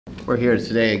We're here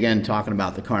today again talking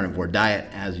about the carnivore diet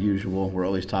as usual. We're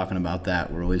always talking about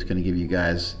that. We're always going to give you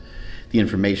guys the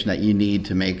information that you need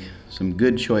to make some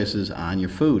good choices on your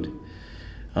food.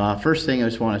 First thing I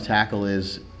just want to tackle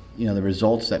is the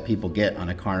results that people get on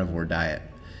a carnivore diet.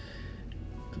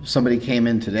 Somebody came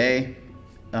in today.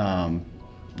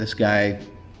 This guy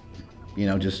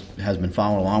just has been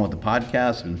following along with the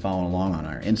podcast, been following along on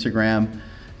our Instagram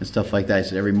and stuff like that. He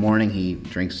said every morning he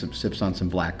sips on some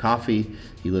black coffee,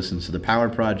 he listens to the Power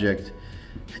Project,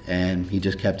 and he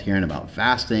just kept hearing about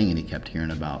fasting and he kept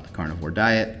hearing about the carnivore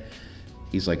diet.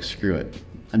 He's like, screw it.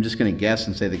 I'm just gonna guess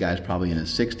and say the guy's probably in his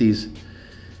 60s.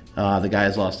 The guy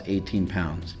has lost 18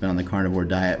 pounds. He's been on the carnivore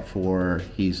diet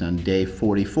he's on day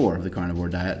 44 of the carnivore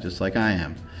diet, just like I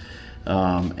am.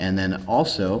 And then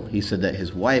also, he said that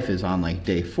his wife is on like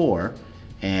day 4,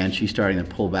 and she's starting to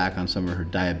pull back on some of her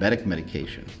diabetic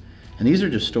medication. And these are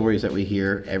just stories that we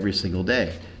hear every single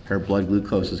day. Her blood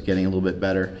glucose is getting a little bit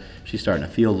better. She's starting to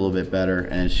feel a little bit better,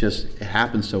 and it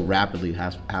happens so rapidly, it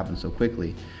happens so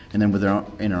quickly. And then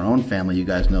in our own family, you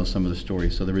guys know some of the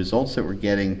stories. So the results that we're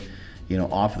getting,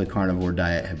 off of the carnivore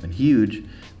diet have been huge.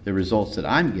 The results that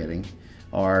I'm getting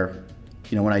are,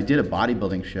 when I did a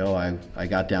bodybuilding show, I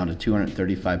got down to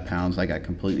 235 pounds. I got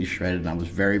completely shredded, and I was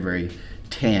very, very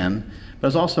tan. But I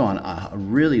was also on a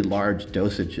really large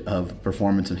dosage of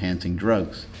performance-enhancing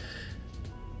drugs.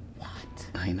 What?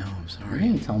 I know, I'm sorry.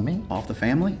 You didn't tell me. Off the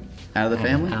family? Out of the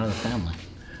family? Out of the family.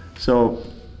 So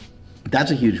that's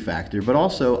a huge factor. But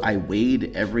also, I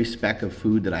weighed every speck of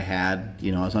food that I had. I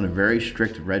was on a very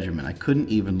strict regimen. I couldn't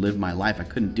even live my life. I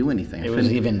couldn't do anything. It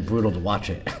was even brutal to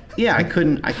watch it. Yeah, I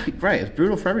couldn't. Right, it's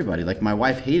brutal for everybody. Like, my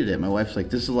wife hated it. My wife's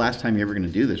like, this is the last time you're ever going to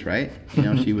do this, right?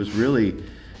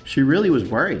 She really was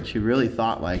worried. She really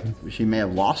thought like she may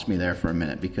have lost me there for a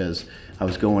minute because I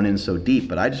was going in so deep,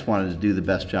 but I just wanted to do the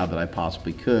best job that I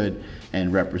possibly could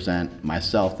and represent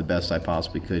myself the best I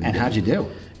possibly could. And how'd you do?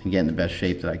 And get in the best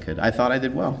shape that I could. I thought I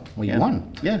did well. Well, you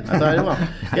won. Yeah, I thought I did well.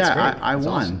 Yeah, I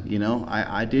won. Awesome.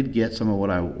 I did get some of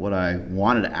what I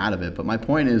wanted out of it, but my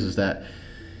point is that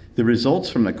the results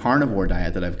from the carnivore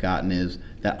diet that I've gotten is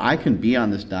that I can be on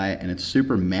this diet and it's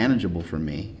super manageable for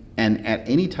me. And at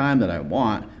any time that I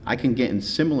want, I can get in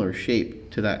similar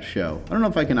shape to that show. I don't know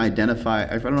if I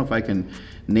can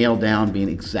nail down being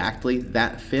exactly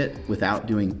that fit without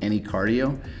doing any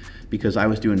cardio, because I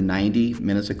was doing 90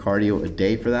 minutes of cardio a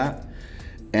day for that.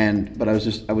 But I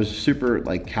was super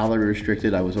like calorie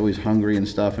restricted. I was always hungry and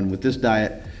stuff. And with this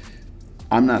diet,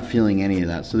 I'm not feeling any of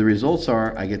that. So the results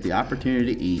are I get the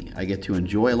opportunity to eat. I get to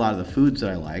enjoy a lot of the foods that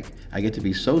I like. I get to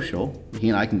be social. He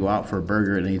and I can go out for a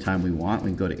burger at any time we want. We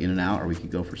can go to In-N-Out, or we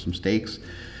could go for some steaks.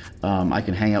 I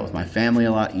can hang out with my family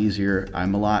a lot easier.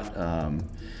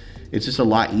 It's just a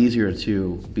lot easier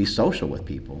to be social with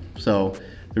people. So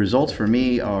the results for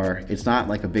me are, it's not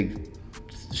like a big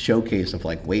showcase of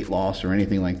like weight loss or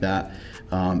anything like that.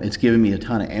 It's given me a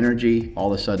ton of energy.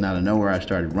 All of a sudden, out of nowhere, I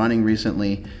started running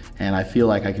recently, and I feel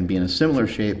like I can be in a similar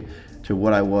shape to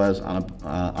what I was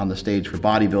on the stage for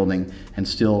bodybuilding, and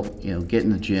still, get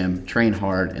in the gym, train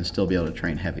hard, and still be able to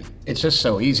train heavy. It's just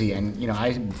so easy. And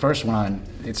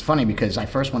it's funny because I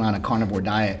first went on a carnivore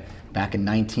diet back in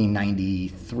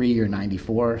 1993 or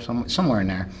 94, somewhere in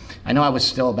there. I know I was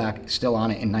still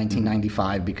on it in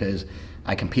 1995 because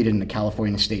I competed in the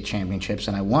California State Championships,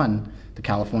 and I won the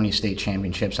California State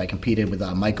Championships. I competed with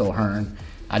Mike O'Hearn.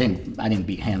 I didn't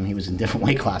beat him. He was in a different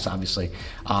weight class, obviously.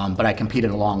 But I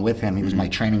competed along with him. He was my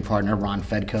training partner. Ron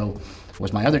Fedko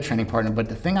was my other training partner. But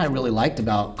the thing I really liked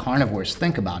about carnivores,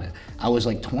 think about it. I was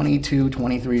like 22,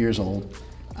 23 years old,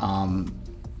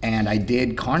 and I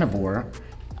did carnivore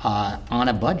on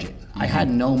a budget. I had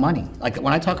no money. Like,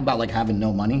 when I talk about like having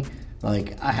no money,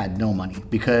 like, I had no money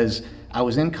because I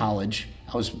was in college.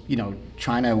 I was,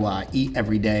 trying to eat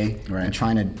every day, right, and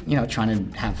trying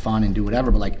to have fun and do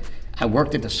whatever. But like, I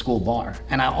worked at the school bar,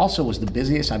 and I also was the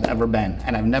busiest I've ever been,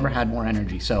 and I've never had more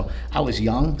energy. So I was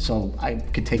young, so I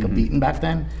could take a beating back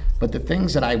then. But the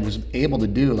things that I was able to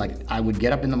do, like, I would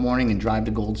get up in the morning and drive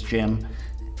to Gold's Gym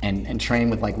and train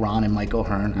with like Ron and Mike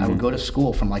O'Hearn. I would go to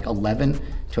school from like 11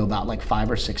 to about like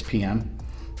 5 or 6 p.m.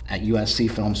 at USC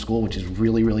Film School, which is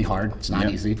really, really hard. It's not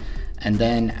easy. And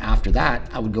then after that,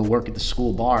 I would go work at the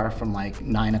school bar from like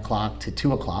 9 o'clock to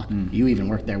 2 o'clock. You even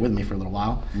worked there with me for a little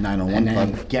while. 901 And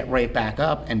then Club. get right back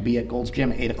up and be at Gold's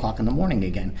Gym at 8 o'clock in the morning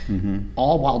again.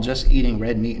 All while just eating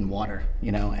red meat and water,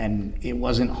 and it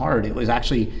wasn't hard. It was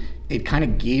actually, it kind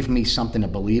of gave me something to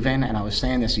believe in. And I was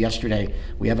saying this yesterday,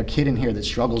 we have a kid in here that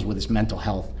struggles with his mental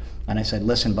health. And I said,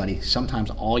 listen, buddy, sometimes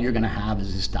all you're gonna have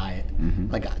is this diet.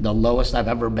 Like, the lowest I've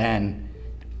ever been,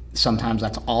 sometimes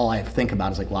that's all I think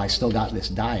about is like, well, I still got this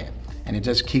diet. and it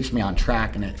just keeps me on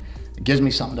track, and it gives me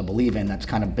something to believe in that's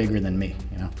kind of bigger than me,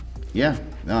 you know? Yeah,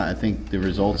 no, I think the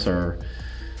results are,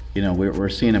 you know, we're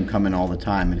seeing them come in all the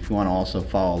time. And if you want to also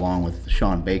follow along with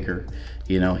Shawn Baker,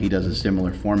 you know, he does a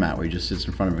similar format where he just sits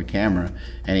in front of a camera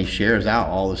and he shares out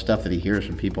all the stuff that he hears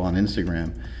from people on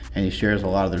Instagram, and he shares a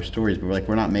lot of their stories. But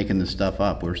we're not making this stuff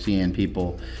up. We're seeing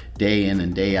people day in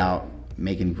and day out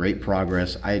making great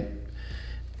progress.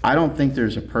 I don't think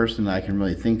there's a person that I can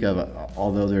really think of,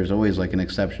 although there's always like an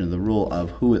exception to the rule,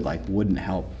 of who it like wouldn't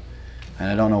help.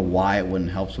 And I don't know why it wouldn't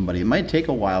help somebody. It might take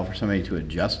a while for somebody to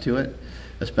adjust to it,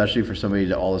 especially for somebody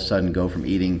to all of a sudden go from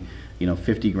eating, you know,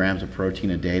 50 grams of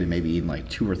protein a day to maybe eating like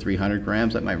 200 or 300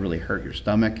 grams. That might really hurt your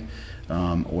stomach.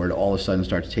 Or to all of a sudden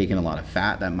start taking a lot of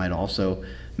fat. That might also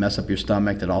mess up your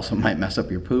stomach. That also might mess up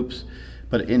your poops.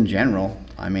 But in general,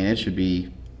 I mean,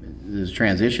 this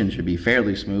transition should be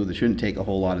fairly smooth. It shouldn't take a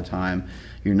whole lot of time.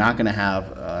 You're not going to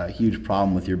have a huge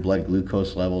problem with your blood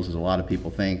glucose levels, as a lot of people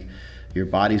think. Your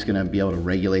body's going to be able to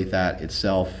regulate that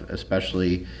itself,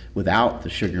 especially without the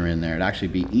sugar in there. It'd actually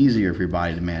be easier for your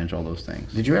body to manage all those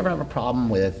things. Did you ever have a problem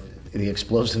with the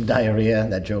explosive diarrhea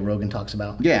that Joe Rogan talks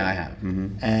about? Yeah, I have.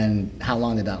 Mm-hmm. And how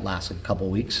long did that last? Like a couple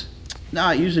of weeks?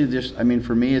 No, usually just, I mean,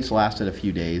 for me, it's lasted a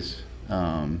few days.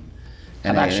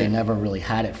 I've actually never really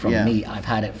had it from meat. I've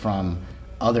had it from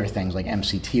other things like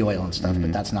MCT oil and stuff,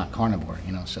 but that's not carnivore,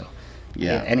 you know, so.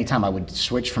 Yeah. Anytime I would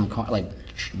switch from,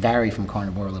 vary from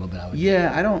carnivore a little bit, I would.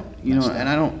 Yeah, I don't, you know,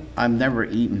 and I've never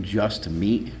eaten just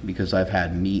meat, because I've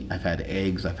had meat, I've had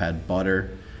eggs, I've had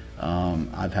butter,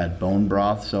 I've had bone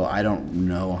broth, so I don't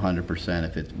know 100%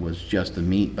 if it was just the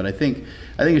meat, but I think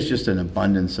it's just an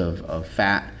abundance of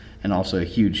fat, and also a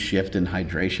huge shift in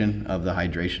hydration,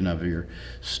 of your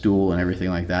stool and everything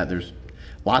like that. There's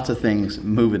lots of things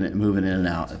moving in and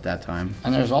out at that time.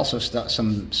 And there's also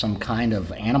some kind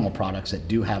of animal products that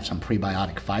do have some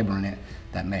prebiotic fiber in it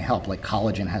that may help, like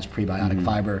collagen has prebiotic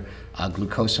fiber,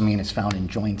 glucosamine is found in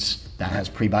joints that has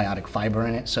prebiotic fiber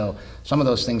in it. So some of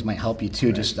those things might help you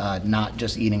too, just not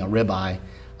just eating a ribeye,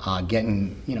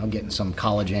 getting some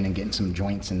collagen and getting some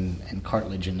joints and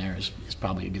cartilage in there is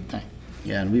probably a good thing.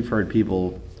 Yeah, and we've heard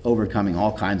people overcoming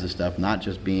all kinds of stuff, not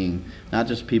just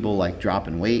people like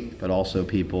dropping weight, but also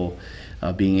people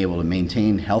being able to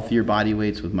maintain healthier body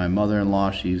weights. With my mother-in-law,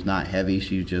 she's not heavy,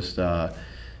 she just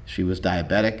she was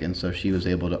diabetic, and so she was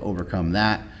able to overcome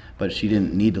that, but she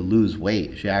didn't need to lose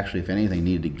weight. She actually, if anything,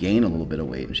 needed to gain a little bit of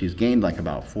weight, and she's gained like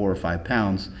about 4 or 5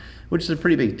 pounds, which is a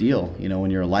pretty big deal. You know,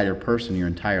 when you're a lighter person your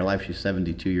entire life. She's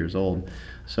 72 years old,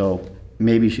 so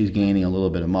maybe she's gaining a little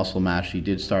bit of muscle mass. She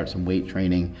did start some weight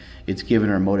training. It's given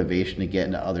her motivation to get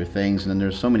into other things. And then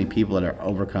there's so many people that are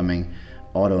overcoming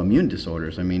autoimmune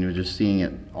disorders. I mean, we're just seeing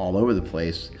it all over the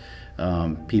place.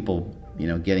 People, you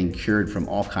know, getting cured from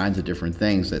all kinds of different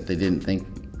things that they didn't think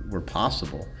were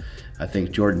possible. I think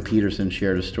Jordan Peterson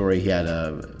shared a story. He had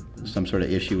some sort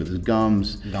of issue with his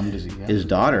gums. Gum disease, yeah. His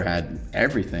daughter had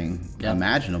everything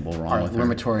imaginable wrong with her.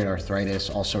 Rheumatoid arthritis,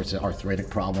 all sorts of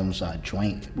arthritic problems,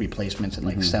 joint replacements at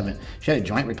like 7. She had a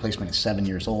joint replacement at 7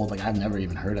 years old. Like, I've never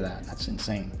even heard of that. That's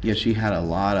insane. Yeah, she had a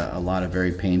lot of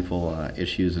very painful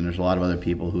issues, and there's a lot of other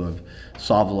people who have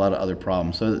solved a lot of other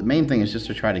problems. So the main thing is just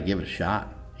to try to give it a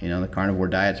shot. You know, the carnivore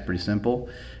diet's pretty simple.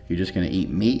 You're just going to eat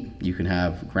meat. You can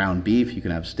have ground beef. You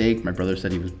can have steak. My brother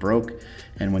said he was broke,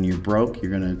 and when you're broke,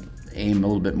 you're going to aim a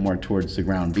little bit more towards the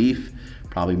ground beef,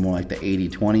 probably more like the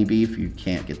 80-20 beef. You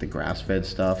can't get the grass-fed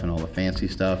stuff and all the fancy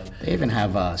stuff. They even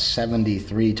have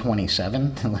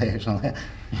 73-27,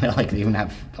 you know, like they even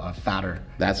have fatter.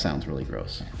 That sounds really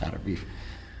gross. Fatter beef.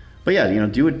 But yeah, you know,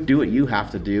 do what you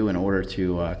have to do in order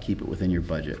to keep it within your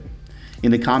budget. In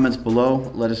the comments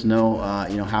below, let us know,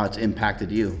 you know, how it's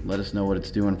impacted you. Let us know what it's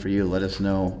doing for you. Let us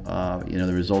know, you know,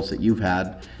 the results that you've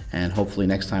had. And hopefully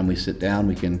next time we sit down,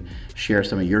 we can share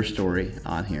some of your story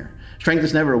on here. Strength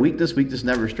is never a weakness. Weakness is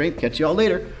never a strength. Catch you all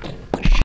later.